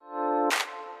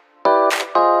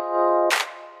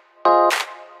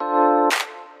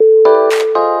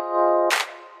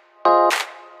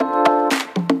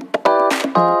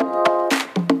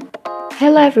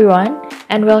everyone,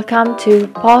 and welcome to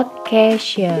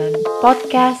Podcation,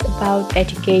 podcast about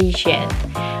education.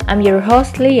 I'm your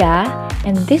host Leah,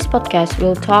 and this podcast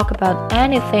will talk about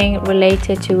anything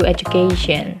related to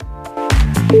education.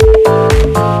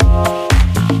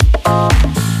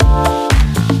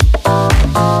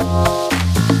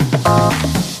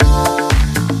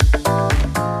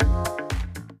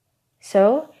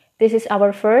 So, this is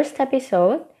our first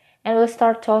episode, and we'll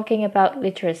start talking about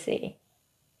literacy.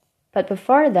 But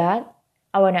before that,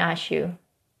 I want to ask you,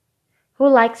 who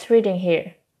likes reading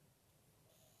here?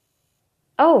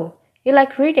 Oh, you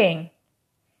like reading?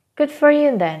 Good for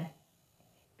you then.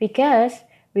 Because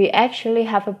we actually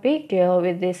have a big deal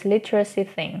with this literacy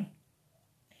thing.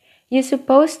 You're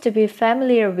supposed to be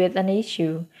familiar with an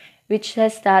issue which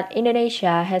says that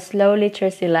Indonesia has low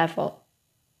literacy level.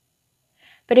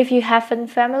 But if you haven't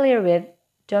familiar with,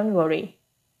 don't worry.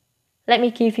 Let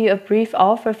me give you a brief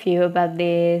overview about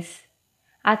this,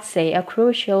 I'd say a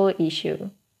crucial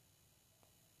issue.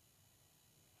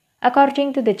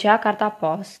 According to the Jakarta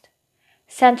Post,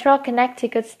 Central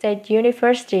Connecticut State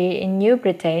University in New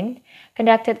Britain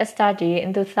conducted a study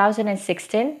in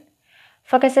 2016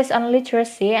 focuses on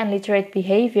literacy and literate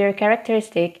behavior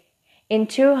characteristics in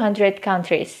 200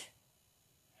 countries.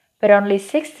 But only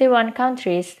 61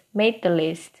 countries made the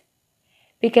list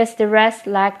because the rest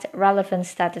lacked relevant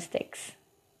statistics.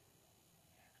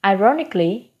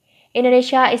 Ironically,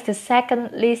 Indonesia is the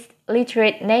second least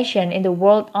literate nation in the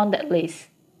world on that list,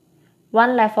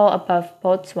 one level above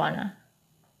Botswana.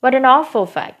 What an awful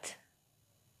fact!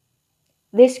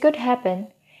 This could happen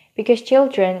because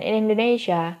children in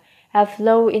Indonesia have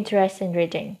low interest in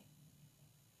reading.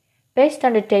 Based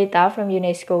on the data from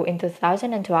UNESCO in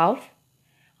 2012,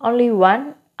 only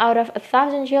 1 out of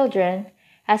 1,000 children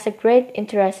has a great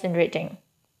interest in reading.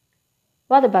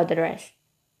 What about the rest?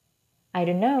 I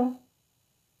don't know.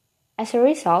 As a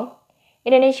result,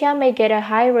 Indonesia may get a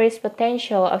high risk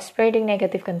potential of spreading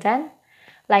negative content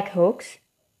like hoax,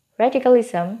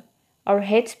 radicalism, or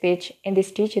hate speech in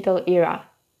this digital era.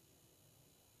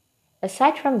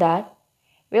 Aside from that,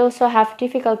 we also have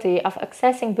difficulty of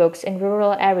accessing books in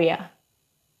rural area.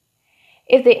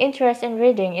 If the interest in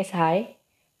reading is high,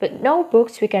 but no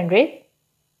books we can read,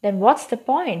 then what's the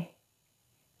point?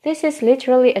 This is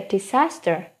literally a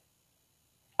disaster.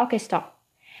 Okay, stop.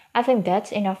 I think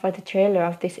that's enough for the trailer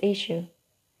of this issue.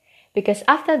 Because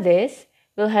after this,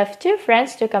 we'll have two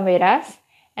friends to come with us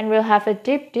and we'll have a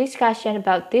deep discussion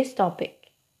about this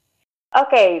topic.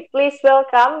 Okay, please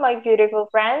welcome my beautiful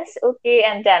friends, Uki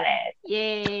and Janet.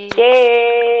 Yay!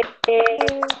 Yay!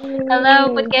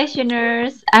 Hello,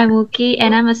 podcationers. I'm Uki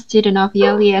and I'm a student of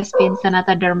YLESP in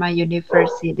Sanata Dharma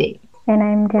University. And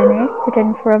I'm Janet,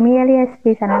 student from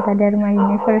YLESP Sanata Dharma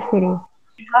University.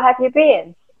 How have you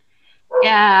been?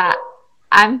 Yeah,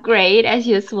 I'm great as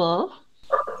usual.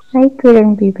 I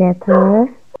couldn't be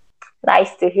better.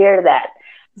 Nice to hear that.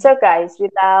 So guys,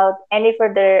 without any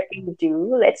further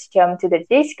ado, let's jump to the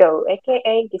disco,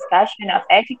 aka discussion of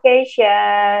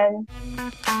education.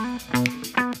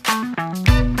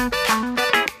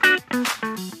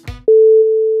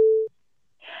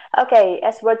 Okay,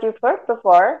 as what you've heard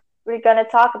before, we're gonna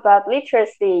talk about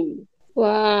literacy.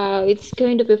 Wow, it's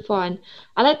going to be fun.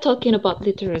 I like talking about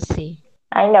literacy.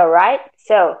 I know, right?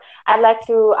 So, I'd like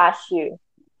to ask you,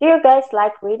 do you guys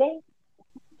like reading?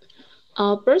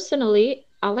 Personally,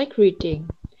 I like reading.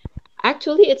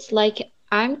 Actually, it's like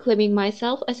I'm claiming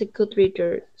myself as a good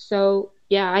reader. So,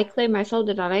 yeah, I claim myself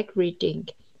that I like reading.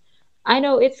 I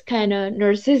know it's kind of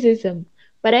narcissism,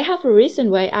 but I have a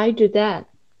reason why I do that.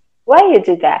 Why you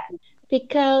do that?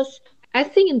 Because I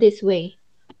think in this way,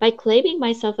 by claiming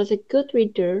myself as a good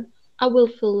reader, I will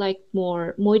feel like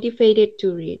more motivated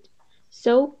to read.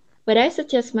 So, when I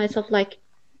suggest myself like,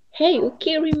 hey,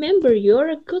 okay, remember you're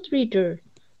a good reader,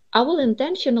 I will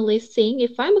intentionally think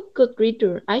if I'm a good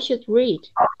reader, I should read.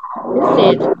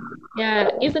 That's it. Yeah,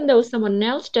 even though someone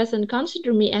else doesn't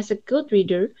consider me as a good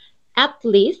reader, at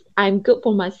least I'm good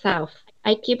for myself.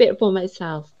 I keep it for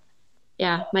myself.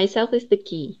 Yeah, myself is the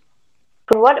key.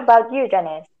 What about you,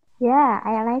 Janice? Yeah,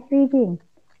 I like reading.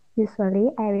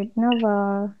 Usually, I read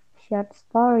novel, short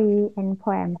story, and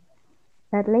poems.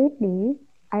 But lately,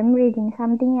 I'm reading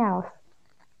something else.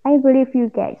 I believe you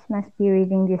guys must be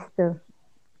reading this too.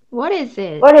 What is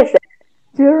it? What is it?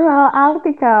 Journal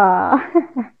article.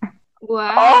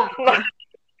 Wow. Oh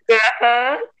my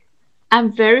god.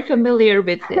 I'm very familiar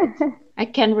with it. I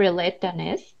can relate,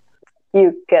 Dennis.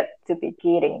 You got to be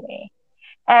kidding me.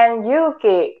 And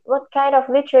Yuki, what kind of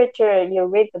literature you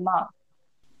read the most?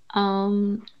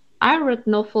 Um, I read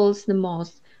novels the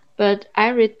most, but I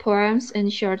read poems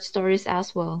and short stories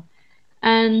as well.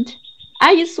 And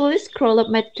I usually scroll up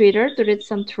my Twitter to read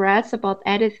some threads about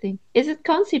anything. Is it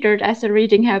considered as a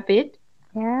reading habit?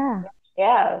 Yeah,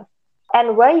 Yeah.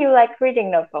 And why you like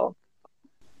reading novel?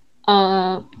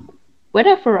 Uh,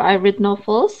 Whenever I read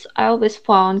novels, I always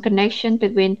found connection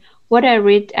between what I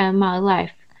read and my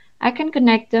life. I can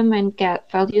connect them and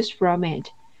get values from it.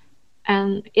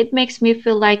 And it makes me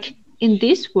feel like in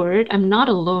this world, I'm not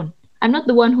alone. I'm not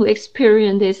the one who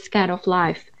experienced this kind of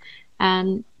life.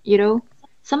 And,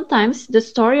 sometimes the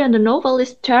story on the novel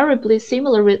is terribly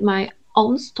similar with my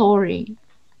own story.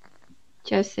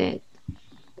 Just it.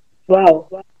 Wow.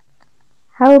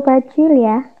 how about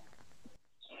Julia?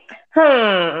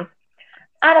 Hmm.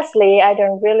 Honestly, I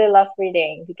don't really love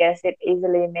reading because it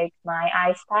easily makes my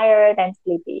eyes tired and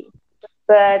sleepy.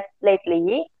 But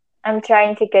lately, I'm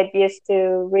trying to get used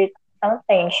to read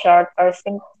something short or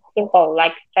simple,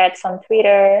 like threads on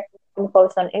Twitter,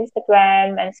 posts on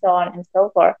Instagram, and so on and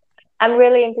so forth. I'm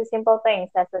really into simple things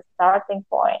as a starting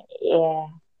point. Yeah.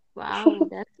 Wow,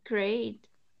 that's great.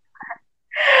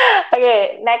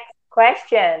 Okay, next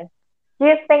question. Do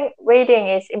you think reading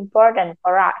is important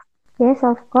for us? Yes,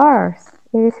 of course.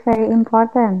 It is very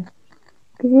important.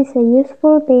 This is a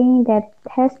useful thing that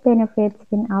has benefits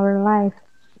in our life.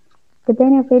 The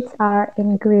benefits are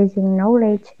increasing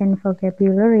knowledge and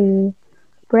vocabulary,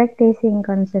 practicing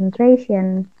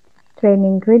concentration,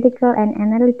 training critical and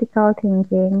analytical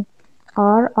thinking,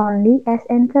 or only as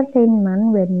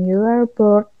entertainment when you are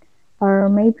bored, or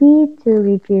maybe to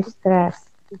reduce stress.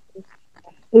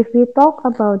 If we talk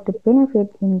about the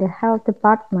benefit in the health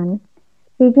department,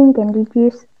 reading can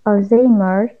reduce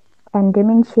Alzheimer's and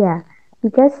dementia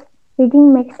because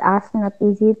reading makes us not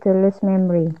easy to lose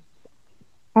memory.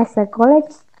 As a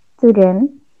college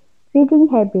student, reading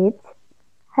habits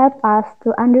help us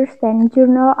to understand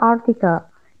journal article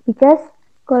because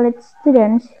college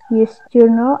students use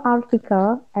journal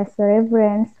article as a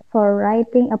reference for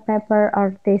writing a paper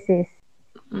or thesis.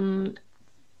 Mm,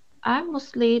 I'm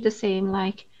mostly the same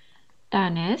like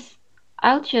Danes.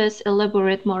 I'll just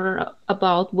elaborate more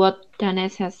about what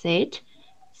Danes has said.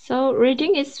 So,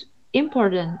 reading is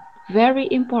important, very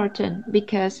important,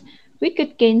 because we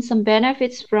could gain some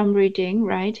benefits from reading,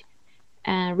 right?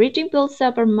 And reading builds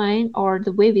up our mind or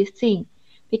the way we think,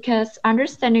 because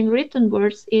understanding written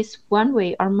words is one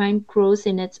way our mind grows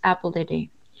in its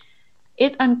ability.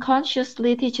 It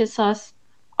unconsciously teaches us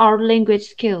our language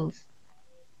skills,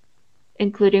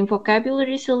 including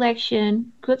vocabulary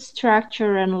selection, good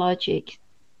structure, and logic.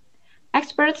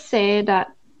 Experts say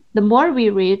that the more we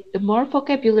read, the more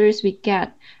vocabularies we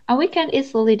get, and we can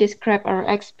easily describe our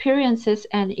experiences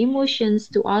and emotions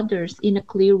to others in a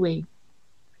clear way.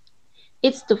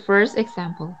 It's the first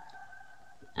example.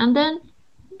 And then,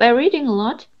 by reading a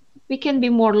lot, we can be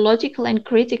more logical and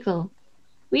critical.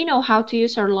 We know how to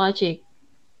use our logic.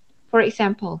 For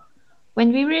example,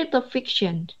 when we read a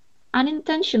fiction,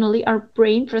 unintentionally our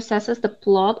brain processes the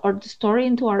plot or the story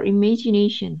into our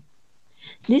imagination.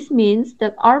 This means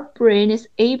that our brain is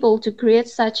able to create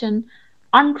such an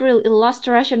unreal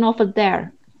illustration over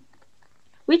there.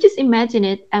 We just imagine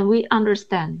it and we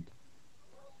understand.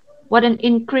 What an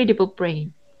incredible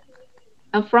brain.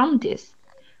 And from this,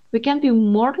 we can be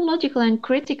more logical and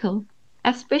critical,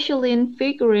 especially in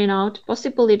figuring out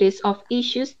possibilities of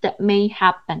issues that may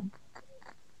happen.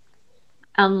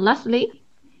 And lastly,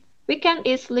 we can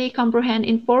easily comprehend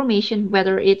information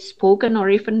whether it's spoken or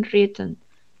even written.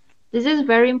 This is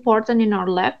very important in our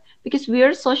life because we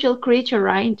are social creature,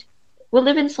 right? We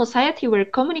live in society where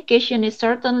communication is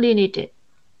certainly needed.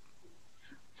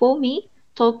 For me,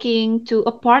 talking to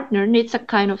a partner needs a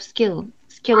kind of skill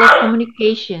of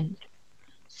communication.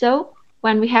 So,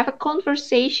 when we have a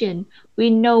conversation, we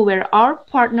know where our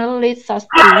partner leads us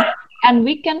to and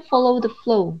we can follow the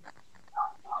flow.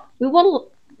 We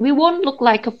won't we won't look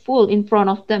like a fool in front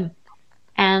of them.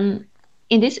 And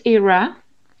in this era,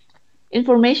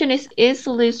 information is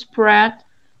easily spread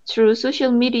through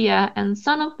social media and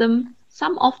some of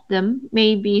them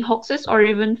may be hoaxes or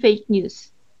even fake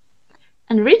news.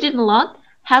 And reading a lot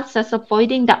helps us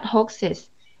avoiding that hoaxes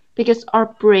because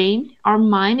our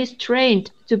mind is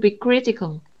trained to be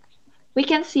critical. We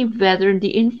can see whether the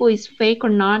info is fake or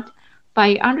not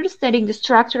by understanding the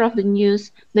structure of the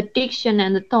news, the diction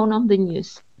and the tone of the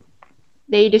news.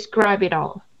 They describe it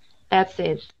all. That's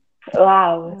it.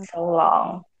 Wow, so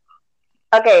long.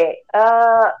 Okay,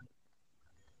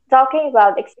 talking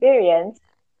about experience,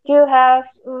 do you have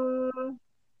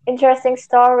interesting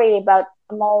story about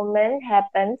a moment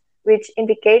happened which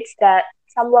indicates that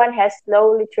someone has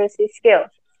low literacy skills?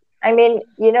 I mean,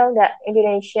 you know that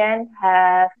Indonesians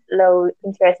have low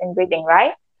interest in reading,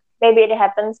 right? Maybe it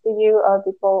happens to you or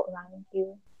people around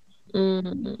you.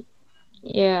 Mm.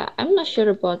 Yeah, I'm not sure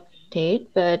about that,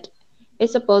 but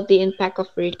it's about the impact of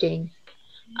reading.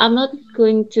 I'm not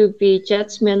going to be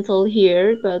judgmental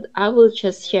here, but I will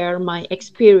just share my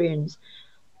experience.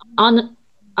 On,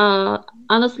 uh,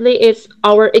 Honestly, it's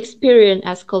our experience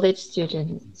as college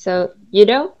students. So,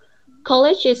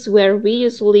 college is where we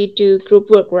usually do group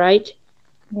work, right?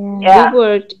 Yeah. We Yeah.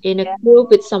 worked in a group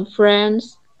with some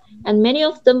friends, and many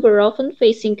of them were often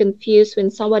facing confused when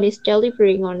someone is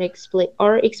delivering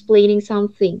or explaining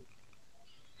something.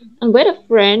 And when a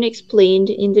friend explained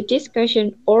in the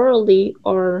discussion orally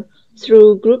or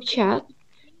through group chat,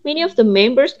 many of the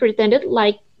members pretended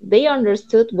like they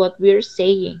understood what we're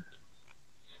saying.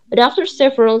 But after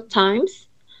several times,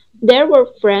 there were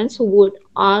friends who would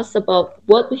ask about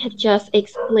what we had just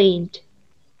explained.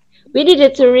 We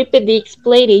needed to repeat the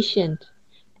explanation.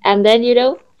 And then,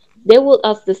 they would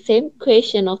ask the same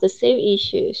question of the same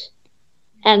issues.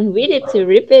 And we need to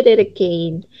repeat it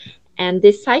again. And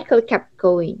this cycle kept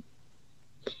going.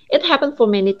 It happened for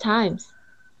many times.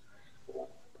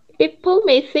 People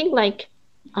may think like,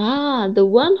 the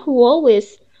one who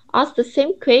always asks the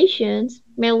same questions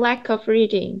may lack of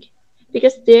reading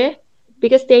because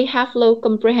they have low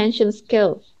comprehension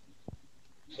skills.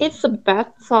 It's a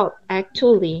bad thought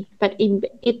actually, but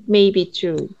it may be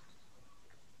true.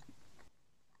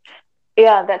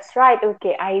 Yeah, that's right.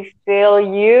 Okay, I feel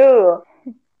you.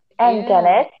 And Yeah.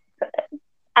 Janet,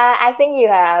 I think you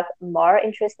have more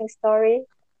interesting story.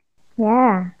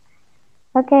 Yeah.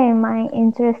 Okay, my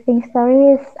interesting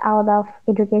story is out of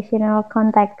educational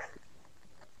context.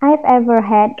 I've ever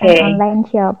had an Okay. online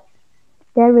shop.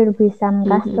 There will be some Mm-hmm.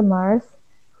 customers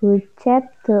who chat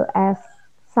to ask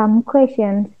some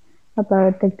questions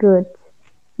about the goods,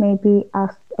 maybe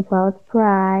ask about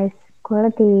price,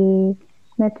 quality,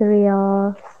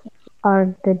 materials,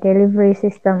 or the delivery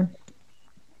system.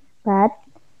 But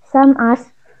some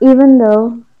asked even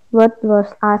though what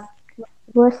was asked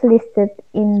was listed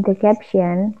in the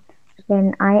caption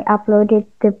when I uploaded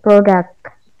the product.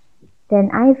 Then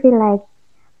I feel like,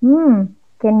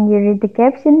 can you read the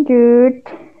caption, dude?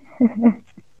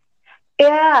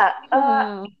 Yeah,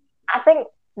 Wow. I think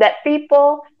that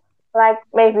people like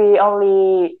maybe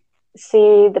only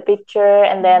see the picture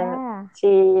and then Yeah.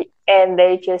 see and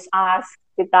they just ask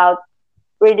without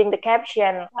reading the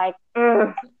caption. Like,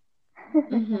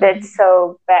 Mm-hmm. that's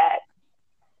so bad.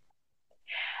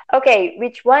 Okay,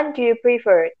 which one do you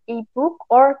prefer, ebook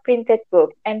or printed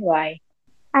book, and why?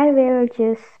 I will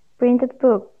choose printed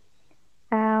book.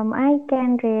 I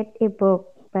can read ebook,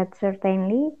 but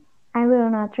certainly I will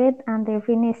not read until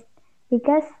finished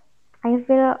because I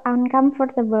feel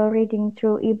uncomfortable reading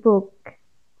through ebook.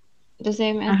 The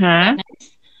same as Mm-hmm.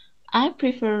 Dennis. I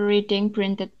prefer reading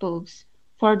printed books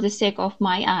for the sake of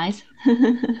my eyes.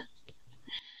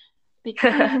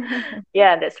 Because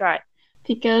Yeah, that's right.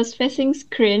 because facing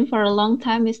screen for a long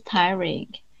time is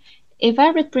tiring. If I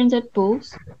read printed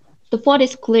books, the font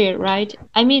is clear, right?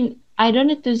 I mean, I don't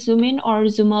need to zoom in or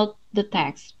zoom out the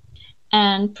text.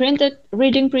 And printed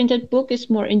reading printed book is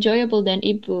more enjoyable than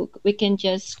ebook. We can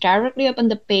just directly open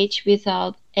the page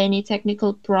without any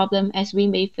technical problem as we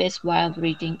may face while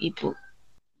reading ebook.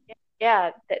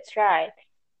 Yeah, that's right.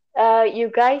 You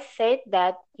guys said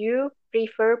that you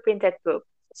prefer printed book.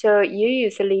 So you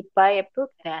usually buy a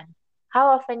book then. How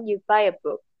often you buy a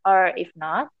book? Or if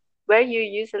not, where you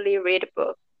usually read a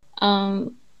book?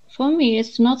 For me,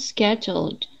 it's not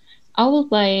scheduled. I will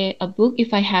buy a book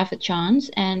if I have a chance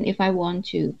and if I want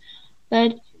to.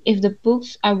 But if the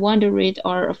books I want to read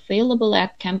are available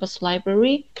at campus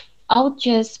library, I'll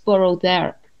just borrow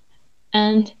there.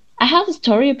 And I have a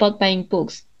story about buying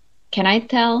books. Can I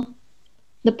tell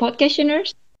the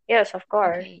podcationers? Yes, of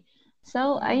course. Okay.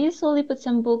 So I usually put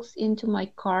some books into my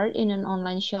cart in an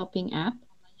online shopping app.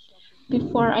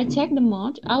 Before I check them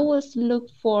out, I always look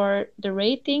for the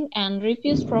rating and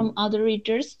reviews from other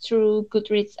readers through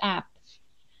Goodreads app.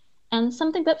 And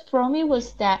something that for me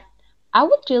was that I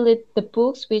would delete the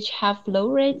books which have low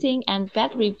rating and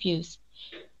bad reviews.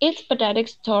 It's pathetic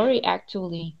story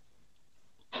actually.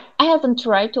 I haven't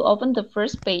tried to open the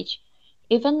first page,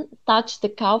 even touch the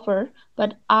cover,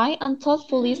 but I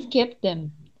unthoughtfully skipped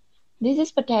them. This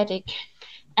is pathetic.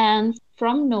 And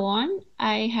from now on,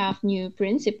 I have new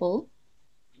principle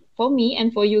for me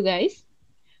and for you guys.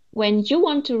 When you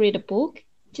want to read a book,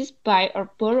 just buy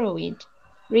or borrow it.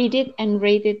 Read it and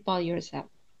rate it by yourself.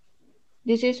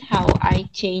 This is how I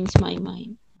changed my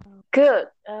mind. Good.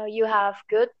 You have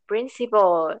good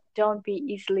principle. Don't be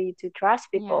easily to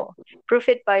trust Yeah. people. Prove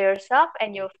it by yourself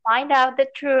and you'll find out the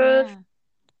truth. Yeah.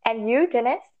 And you,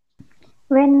 Dennis?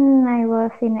 When I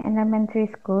was in elementary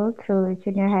school through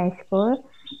junior high school,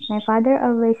 My father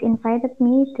always invited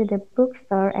me to the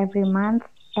bookstore every month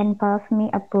and bought me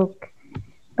a book.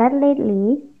 But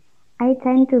lately, I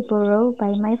tend to borrow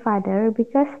by my father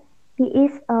because he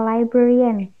is a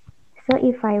librarian. So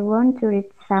if I want to read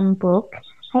some book,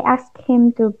 I ask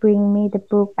him to bring me the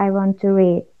book I want to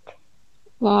read.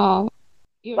 Wow,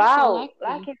 you're so Wow, lucky.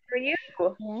 lucky for you.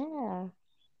 Yeah.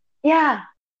 Yeah,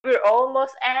 we're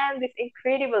almost end this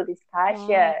incredible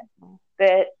discussion. Wow.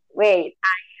 But wait,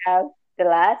 I have the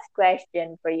last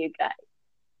question for you guys.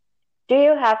 Do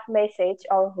you have message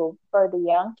or hope for the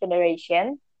young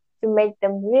generation to make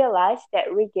them realize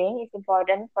that reading is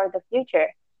important for the future?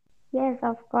 Yes,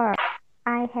 of course.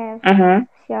 I have Mm-hmm.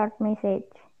 short message.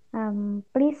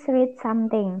 Please read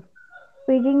something.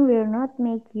 Reading will not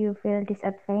make you feel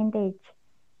disadvantaged.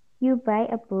 You buy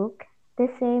a book the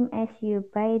same as you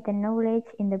buy the knowledge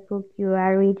in the book you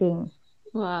are reading.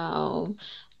 Wow.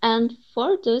 And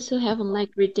for those who haven't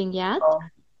liked reading yet, Oh.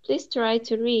 please try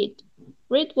to read.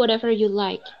 Read whatever you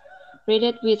like. Read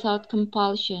it without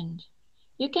compulsion.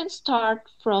 You can start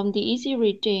from the easy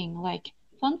reading like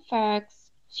fun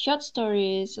facts, short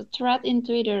stories, a thread in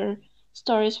Twitter,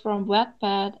 stories from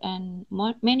Wattpad, and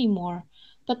many more.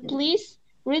 But please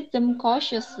read them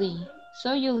cautiously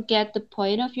so you'll get the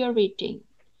point of your reading.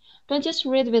 Don't just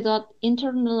read without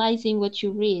internalizing what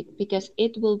you read because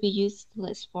it will be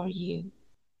useless for you.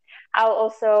 I'll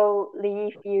also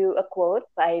leave you a quote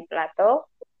by Plato.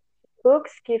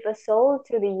 Books give a soul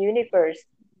to the universe,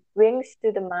 wings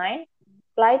to the mind,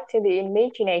 flight to the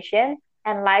imagination,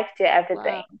 and life to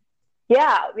everything. Wow.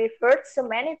 Yeah, we've heard so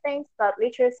many things about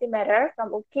literacy matter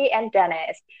from Uki and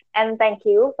Danes. And thank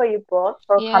you for you both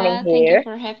for coming Yeah, thank you here.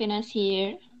 for having us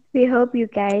here. We hope you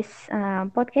guys,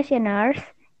 podcasteners,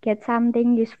 get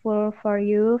something useful for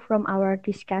you from our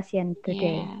discussion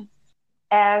today. Yeah.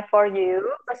 And for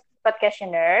you,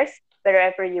 podcationers,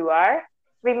 wherever you are,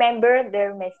 remember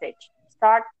their message.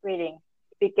 Start reading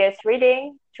because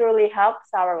reading truly helps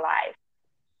our life.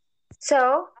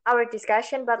 So, our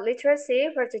discussion about literacy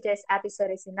for today's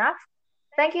episode is enough.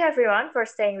 Thank you everyone for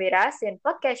staying with us in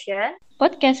Podcation.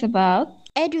 Podcast about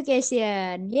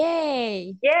Education!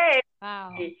 Yay! Yay!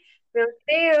 Wow. We'll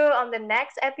see you on the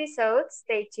next episode.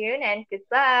 Stay tuned and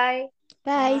goodbye.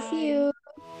 Bye, see Bye.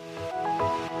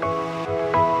 you.